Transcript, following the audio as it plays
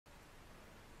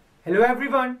Hello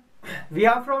everyone, we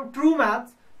are from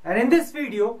Truemaths and in this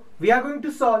video we are going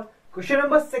to solve question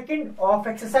number 2 of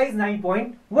exercise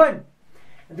 9.1.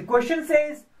 The question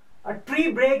says a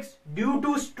tree breaks due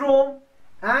to storm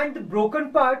and the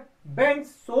broken part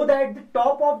bends so that the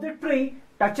top of the tree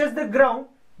touches the ground,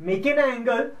 making an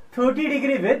angle 30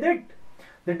 degrees with it.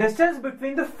 The distance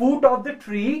between the foot of the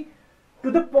tree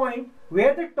to the point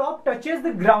where the top touches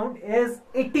the ground is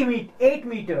 8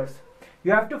 meters.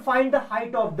 You have to find the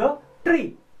height of the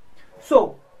tree.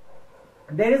 So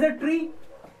there is a tree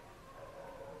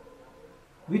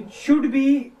which should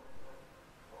be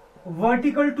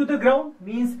vertical to the ground,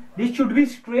 means this should be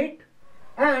straight,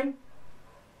 and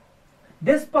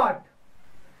this part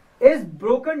is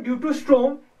broken due to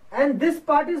storm and this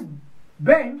part is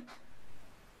bent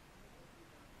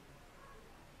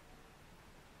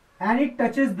and it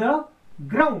touches the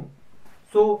ground.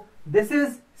 So this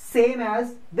is same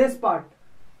as this part.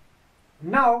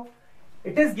 Now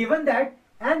it is given that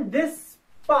and this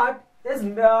part is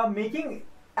making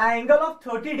an angle of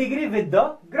 30 degrees with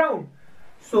the ground.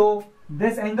 So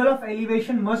this angle of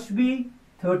elevation must be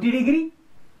 30 degrees,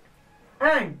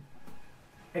 and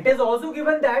it is also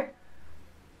given that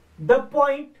the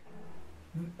point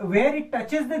where it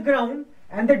touches the ground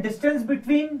and the distance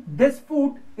between this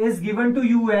foot is given to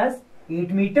you as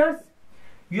 8 meters.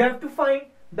 You have to find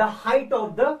the height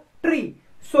of the tree.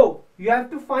 So you have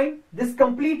to find this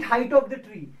complete height of the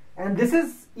tree, and this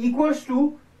is equals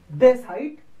to this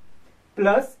height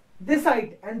plus this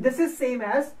height, and this is same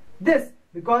as this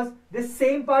because this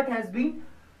same part has been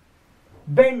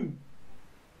bent.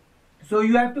 So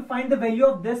you have to find the value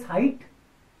of this height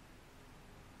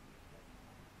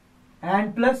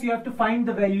and plus you have to find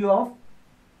the value of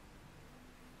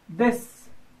this,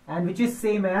 and which is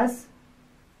same as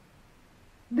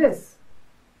this.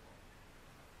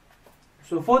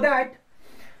 So for that,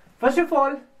 first of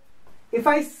all, if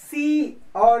I see,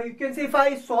 or you can say if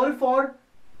I solve for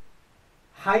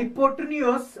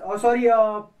hypotenuse,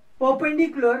 or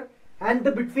perpendicular and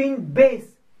the between base.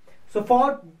 So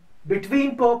for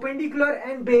between perpendicular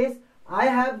and base, I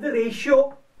have the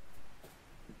ratio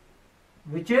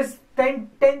which is tan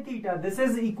theta. This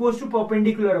is equals to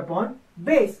perpendicular upon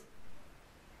base,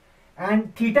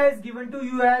 and theta is given to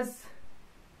you as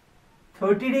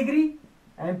 30 degree,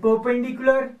 and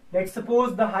perpendicular, let's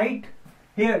suppose the height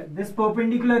here, this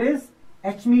perpendicular is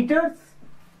h meters,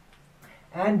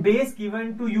 and base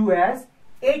given to you as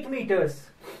 8 meters.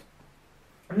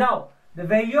 Now the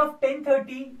value of tan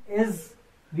 30 is,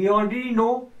 we already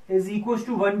know, is equals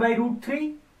to 1 by root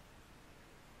 3.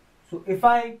 So if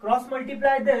I cross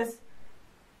multiply this,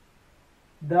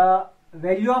 the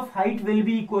value of height will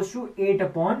be equals to 8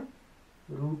 upon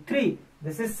root 3.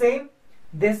 This is same,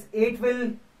 this 8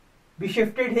 will be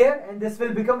shifted here and this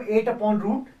will become 8 upon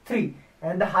root 3,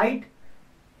 and the height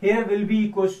here will be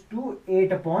equals to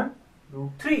 8 upon root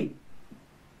 3.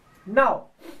 Now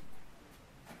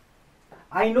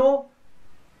I know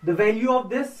the value of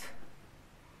this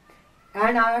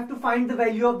and I have to find the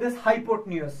value of this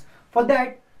hypotenuse. For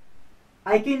that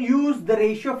I can use the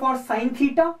ratio for sine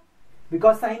theta,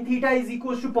 because sine theta is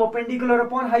equals to perpendicular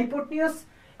upon hypotenuse,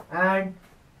 and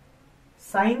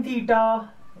sine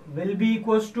theta will be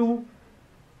equals to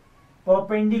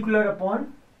perpendicular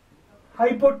upon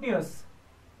hypotenuse,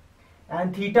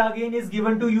 and theta again is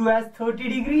given to you as 30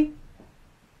 degree.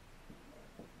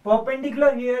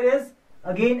 Perpendicular here is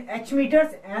again h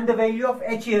meters, and the value of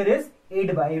h here is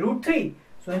 8 by root 3.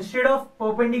 So instead of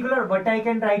perpendicular, what I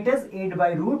can write is 8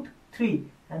 by root 3,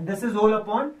 and this is all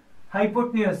upon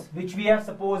hypotenuse, which we have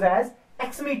supposed as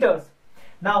x meters.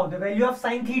 Now the value of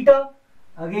sine theta,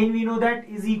 again we know that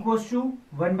is equals to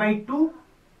 1 by 2,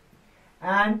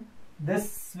 and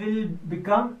this will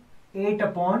become 8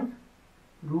 upon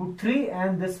root 3,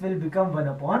 and this will become 1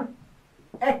 upon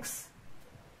x.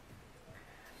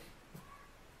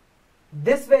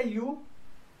 This value,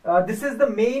 this is the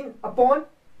main upon,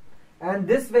 and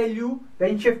this value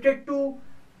when shifted to,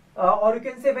 or you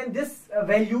can say when this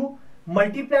value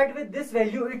multiplied with this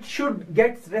value, it should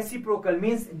get reciprocal,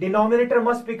 means denominator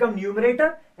must become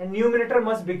numerator and numerator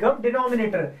must become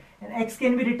denominator, and x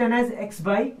can be written as x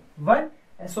by 1,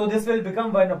 and so this will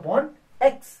become 1 upon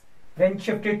x when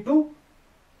shifted to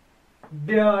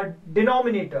the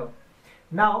denominator.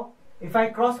 Now if I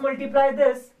cross multiply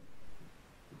this,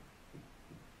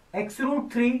 x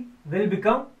root 3 will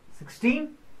become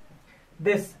 16,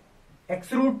 this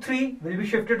x root 3 will be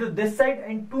shifted to this side,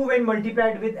 and 2 when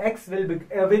multiplied with x will be,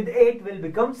 with 8 will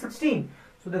become 16.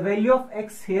 So the value of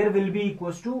x here will be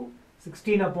equals to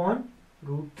 16 upon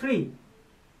root 3.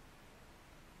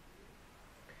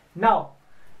 Now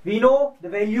we know the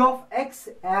value of x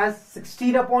as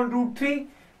 16 upon root 3.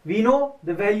 We know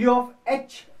the value of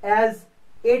h as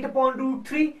 8 upon root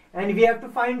 3, and we have to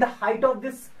find the height of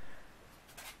this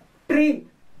tree.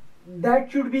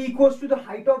 That should be equals to the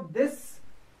height of this,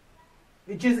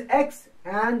 which is x,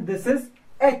 and this is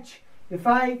h. If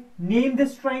I name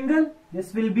this triangle,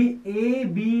 this will be A,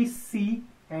 B, C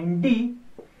and D,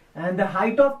 and the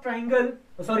height of triangle,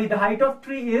 the height of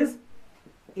tree is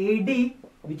AD,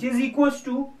 which is equals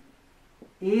to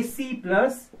AC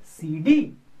plus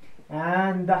CD,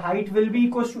 and the height will be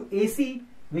equals to AC,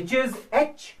 which is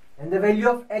h, and the value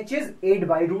of h is 8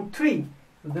 by root 3.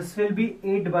 So this will be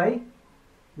 8 by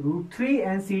root 3,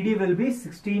 and CD will be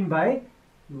 16 by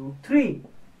root 3.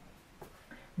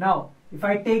 Now if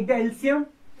I take the LCM,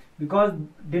 because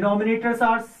denominators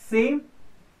are same,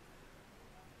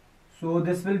 so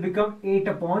this will become 8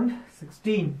 upon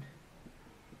 16.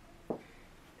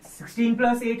 16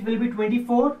 plus 8 will be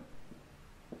 24,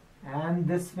 and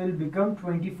this will become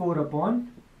 24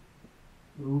 upon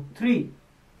root 3.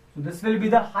 So this will be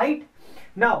the height.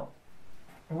 Now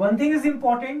one thing is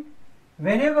important: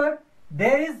 whenever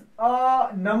there is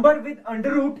a number with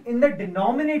under root in the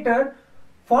denominator,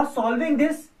 for solving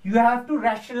this you have to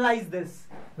rationalize this.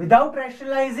 Without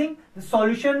rationalizing, the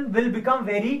solution will become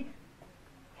very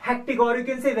hectic, or you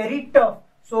can say very tough.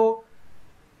 So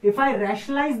if I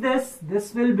rationalize this,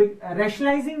 this will be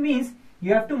rationalizing means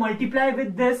you have to multiply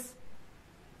with this,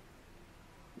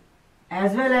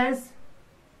 as well as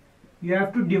you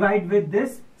have to divide with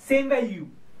this same value,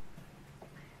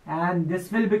 and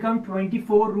this will become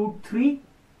 24 root 3,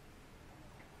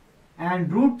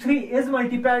 and root 3 is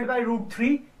multiplied by root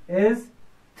 3 is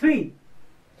 3,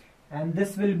 and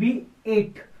this will be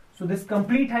 8. So this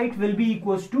complete height will be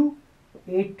equals to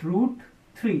 8 root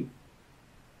 3.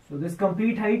 So this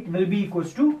complete height will be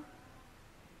equals to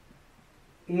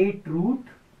 8 root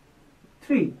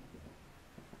 3.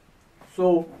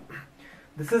 So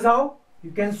this is how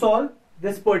you can solve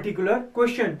this particular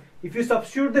question. If you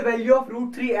substitute the value of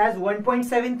root 3 as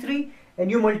 1.73 and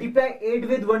you multiply 8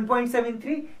 with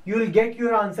 1.73, you will get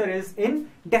your answer is in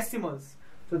decimals.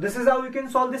 So this is how you can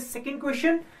solve this second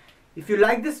question. If you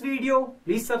like this video,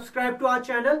 please subscribe to our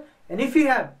channel, and if you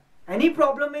have any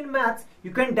problem in maths,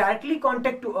 you can directly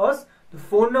contact to us. The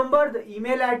phone number, the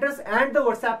email address and the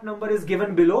WhatsApp number is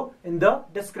given below in the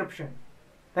description.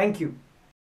 Thank you.